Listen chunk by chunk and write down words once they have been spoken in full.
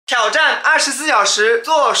挑战24小时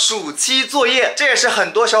做暑期作业，这也是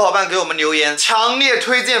很多小伙伴给我们留言，强烈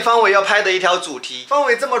推荐方伟要拍的一条主题。方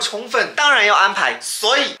伟这么宠粉，当然要安排，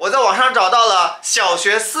所以我在网上找到了小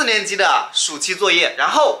学4年级的暑期作业，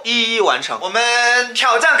然后一一完成。我们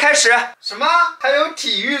挑战开始。什么？还有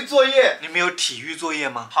体育作业？你们有体育作业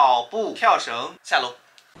吗？跑步、跳绳、下楼。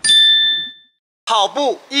跑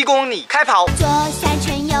步1公里，开跑。左3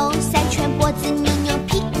圈，右3圈，脖子扭扭，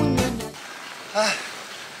屁股扭扭。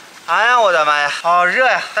哎呀，我的妈呀，好热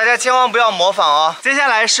呀！大家千万不要模仿哦。接下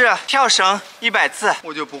来是跳绳100次，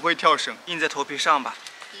我就不会跳绳，硬着头皮上吧。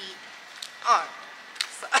1、2、3，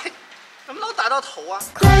哎，怎么老打到头啊？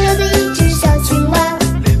快乐的一只小青蛙。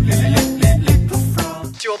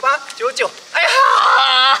98、99，哎呀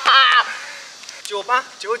，98、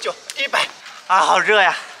99、100，啊，好热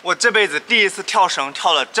呀！我这辈子第一次跳绳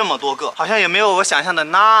跳了这么多个，好像也没有我想象的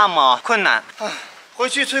那么困难。回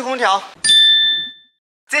去吹空调。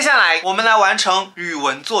接下来我们来完成语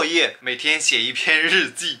文作业，每天写1篇日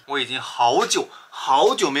记。我已经好久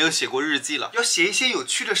没有写过日记了，要写一些有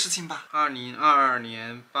趣的事情吧。2022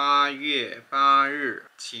年8月8日，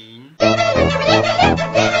晴。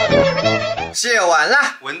写完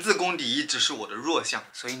了。文字功底一直是我的弱项，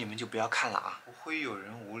所以你们就不要看了啊。不会有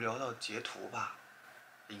人无聊到截图吧？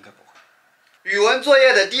应该不会。语文作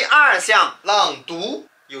业的第2项，朗读，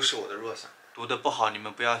又是我的弱项。读得不好，你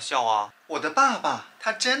们不要笑啊！我的爸爸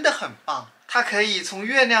他真的很棒，他可以从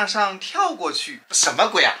月亮上跳过去。什么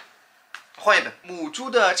鬼啊！换一本。母猪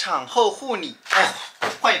的产后护理。哦，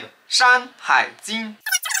换一本。山海经。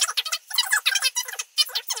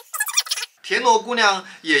田螺姑娘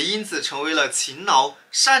也因此成为了勤劳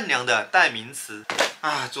善良的代名词。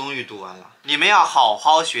啊，终于读完了。你们要好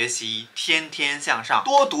好学习，天天向上，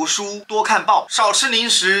多读书，多看报，少吃零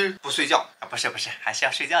食，不睡觉啊！不是，还是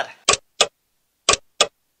要睡觉的。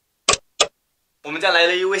我们家来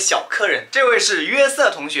了一位小客人，这位是约瑟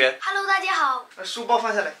同学。Hello， 大家好。把书包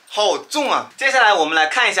放下来，好重啊！接下来我们来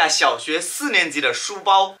看一下小学4年级的书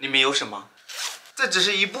包里面有什么。这只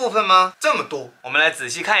是一部分吗？这么多，我们来仔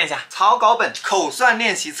细看一下。草稿本、口算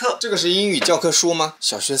练习册，这个是英语教科书吗？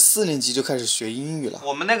小学4年级就开始学英语了。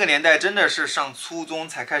我们那个年代真的是上初中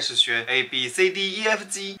才开始学 A B C D E F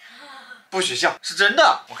G。不许笑，是真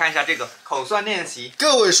的。我看一下这个口算练习，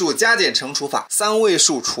个位数加减乘除法，3位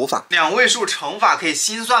数除法，2位数乘法可以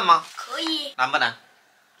心算吗？可以。难不难？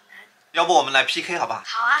要不我们来 PK 好不好？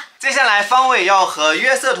好啊。接下来方伟要和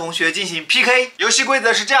约瑟同学进行 PK， 游戏规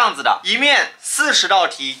则是这样子的：一面40道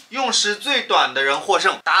题，用时最短的人获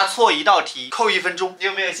胜，答错1道题扣1分钟。你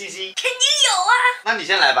有没有信心？肯定有啊。那你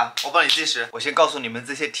先来吧，我帮你计时。我先告诉你们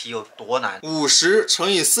这些题有多难。50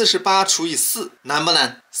乘以48除以4，难不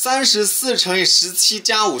难？34乘以17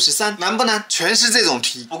加53，难不难？全是这种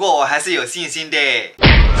题。不过我还是有信心的。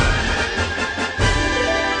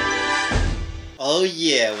哦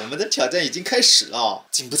耶！我们的挑战已经开始了，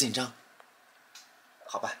紧不紧张？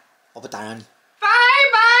好吧，我不打扰你。拜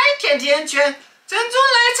拜，甜甜圈，珍珠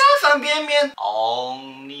奶茶方便面。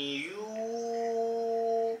Only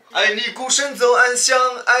you， 爱你孤身走暗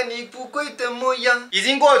巷，爱你不跪的模样。已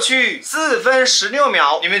经过去4分16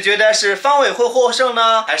秒，你们觉得是方伟会获胜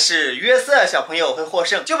呢，还是约瑟小朋友会获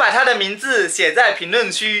胜？就把他的名字写在评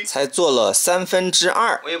论区。才做了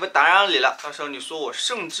2/3，我也不打扰你了。到时候你说我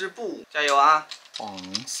胜之不武，加油啊！黄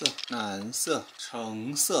色、蓝色、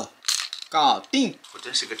橙色，搞定！我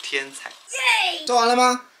真是个天才。耶！做完了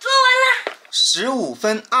吗？做完了。15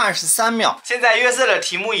分23秒。现在约瑟的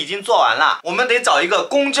题目已经做完了，我们得找一个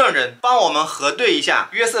公证人帮我们核对一下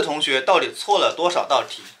约瑟同学到底错了多少道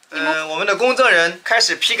题。我们的公证人开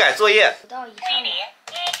始批改作业。5道以上。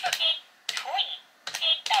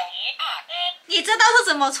你这道是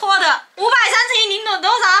怎么错的？530乘以0等于多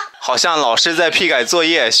少？好像老师在批改作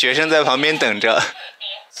业，学生在旁边等着。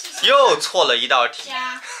又错了1道题。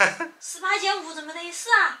18减5怎么等于4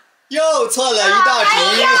啊？又错了1道题。哎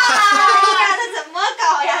呀，这怎么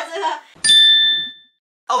搞呀？这个。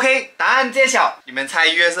OK， 答案揭晓。你们猜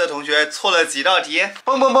约瑟同学错了几道题？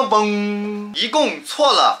嘣嘣嘣嘣，一共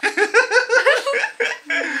错了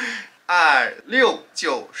2、6、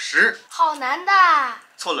9、10，好难的。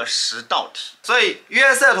错了10道题，所以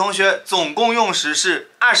约瑟同学总共用时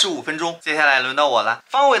是25分钟。接下来轮到我了，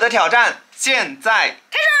方伟的挑战现在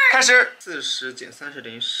开始。40减30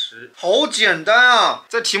等于10，好简单啊！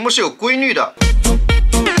这题目是有规律的。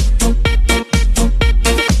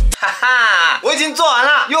哈哈，我已经做完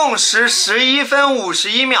了，用时11分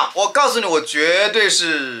51秒。我告诉你，我绝对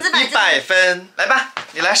是100分。来吧，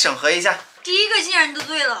你来审核一下。第一个竟然都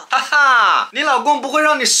对了，哈哈，你老公不会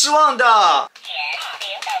让你失望的。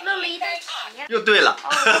漏了一道题。又对了。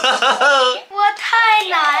我太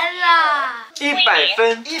难了。 100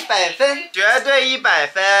分，100分，绝对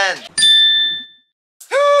100分。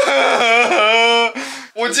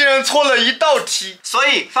我竟然错了一道题，所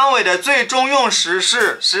以方伟的最终用时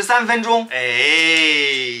是13分钟。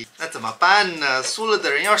哎，那怎么办呢？输了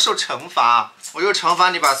的人要受惩罚，我就惩罚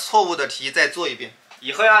你把错误的题再做一遍。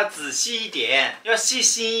以后要仔细一点，要细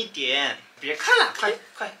心一点。别看了，快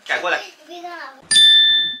改过来。别看了。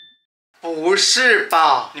不是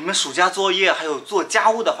吧？你们暑假作业还有做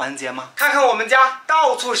家务的环节吗？看看我们家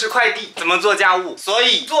到处是快递，怎么做家务？所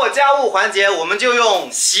以做家务环节我们就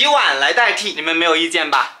用洗碗来代替，你们没有意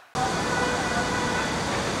见吧？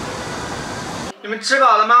你们吃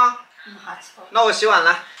饱了吗？那我洗碗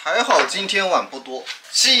来。还好今天碗不多，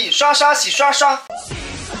洗刷刷，洗刷刷。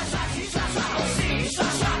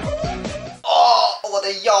哦，我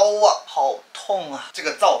的腰啊，好痛啊！这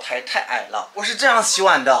个灶台太矮了，我是这样洗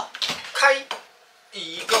碗的。开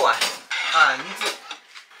一个碗，盘子。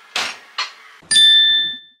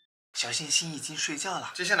小星星已经睡觉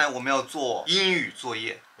了。接下来我们要做英语作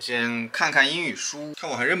业。我先看看英语书，看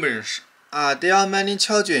我还认不认识。There are many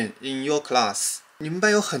children in your class. 你们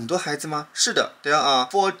班有很多孩子吗？是的 ，There are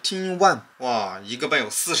 14. 哇，一个班有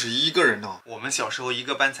41个人呢。我们小时候一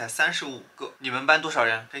个班才35个。你们班多少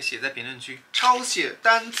人？可以写在评论区。抄写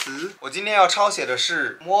单词，我今天要抄写的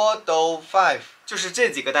是 Model 5，就是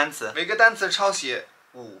这几个单词，每个单词抄写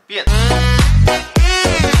5遍。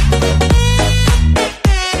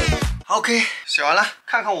OK， 写完了，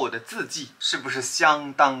看看我的字迹是不是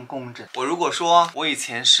相当工整。我如果说我以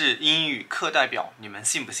前是英语课代表，你们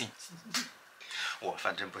信不信？我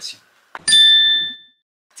反正不信。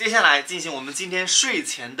接下来进行我们今天睡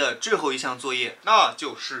前的最后一项作业，那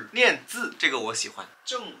就是练字。这个我喜欢。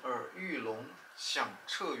震耳欲聋，响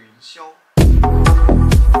彻云霄。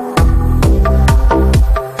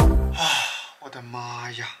我的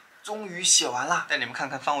妈呀！终于写完了，带你们看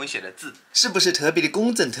看方伟写的字，是不是特别的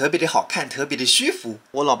工整，特别的好看，特别的虚浮？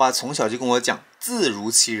我老爸从小就跟我讲，字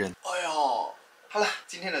如其人。哎呦，好了，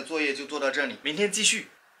今天的作业就做到这里，明天继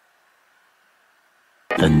续。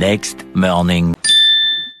The next morning，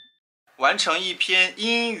 完成一篇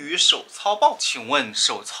英语手操报。请问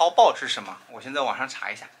手操报是什么？我先在网上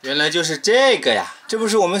查一下。原来就是这个呀！这不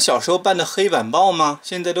是我们小时候办的黑板报吗？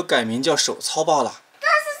现在都改名叫手操报了。这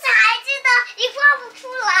是孩子的，你画不出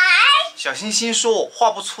来。小星星说我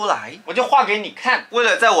画不出来，我就画给你看。为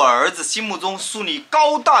了在我儿子心目中树立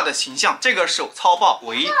高大的形象，这个手操报画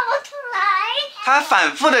不出来。他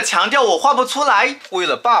反复的强调我画不出来。为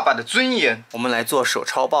了爸爸的尊严，我们来做手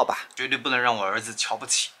抄报吧，绝对不能让我儿子瞧不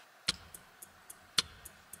起。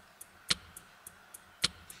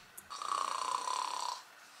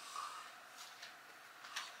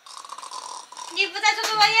你不在做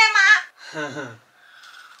作业吗？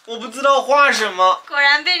我不知道画什么。果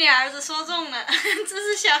然被你儿子说中了，这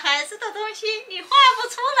是小孩子的东西，你画不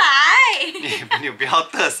出来。你不要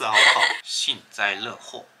嘚瑟好不好？幸灾乐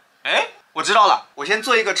祸。哎，我知道了，我先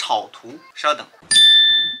做一个草图，稍等。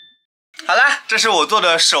好啦，这是我做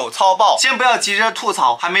的手操报，先不要急着吐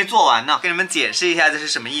槽，还没做完呢，跟你们解释一下这是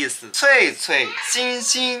什么意思。翠翠星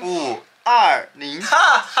星520，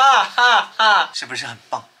哈哈哈哈，是不是很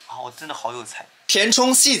棒啊？我真的好有才。填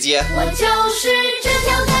充细节，我就是这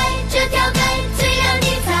条街，这条街最让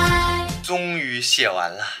你猜。终于写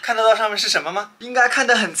完了，看得到上面是什么吗？应该看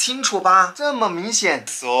得很清楚吧？这么明显，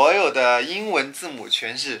所有的英文字母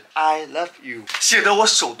全是 I love you， 写得我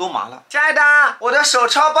手都麻了。亲爱的，我的手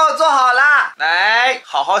抄报做好啦，来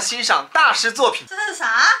好好欣赏大师作品。这是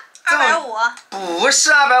啥？250？不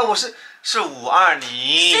是250，是520。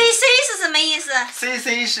CC 是什么意思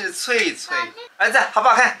 ？CC 是翠翠。儿子，好不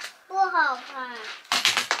好看？不好看。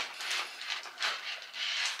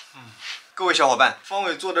各位小伙伴，方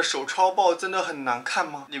伟做的手抄报真的很难看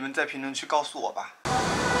吗？你们在评论区告诉我吧。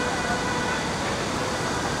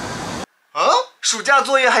暑假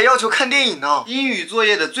作业还要求看电影呢。英语作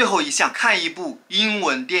业的最后一项，看一部英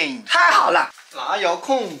文电影，太好了！拿遥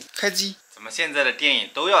控开机。怎么现在的电影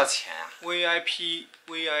都要钱啊 ？VIP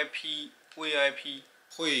会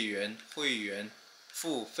员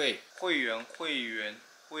付费会员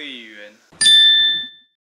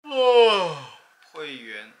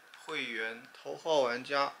会员头号玩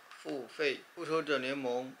家付费，复仇者联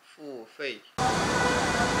盟付费，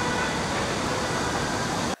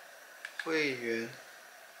会员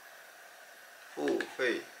付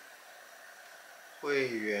费会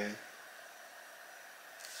员。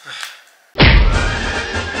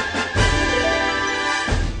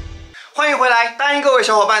欢迎回回来，答应各位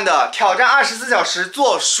小伙伴的挑战24小时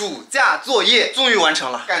做暑假作业终于完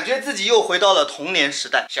成了，感觉自己又回到了童年时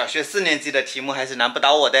代。小学4年级的题目还是难不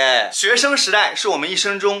倒我的。学生时代是我们一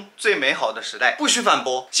生中最美好的时代，不许反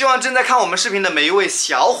驳。希望正在看我们视频的每一位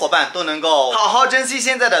小伙伴都能够好好珍惜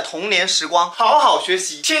现在的童年时光，好好学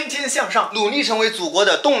习，天天向上，努力成为祖国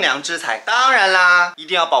的栋梁之才。当然啦，一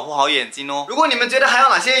定要保护好眼睛哦。如果你们觉得还有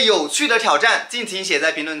哪些有趣的挑战，敬请写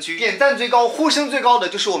在评论区，点赞最高、呼声最高的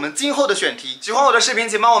就是我们今后的选题。喜欢我的视频，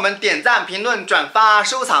请帮我们点赞、评论、转发、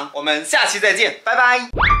收藏。我们下期再见，拜拜。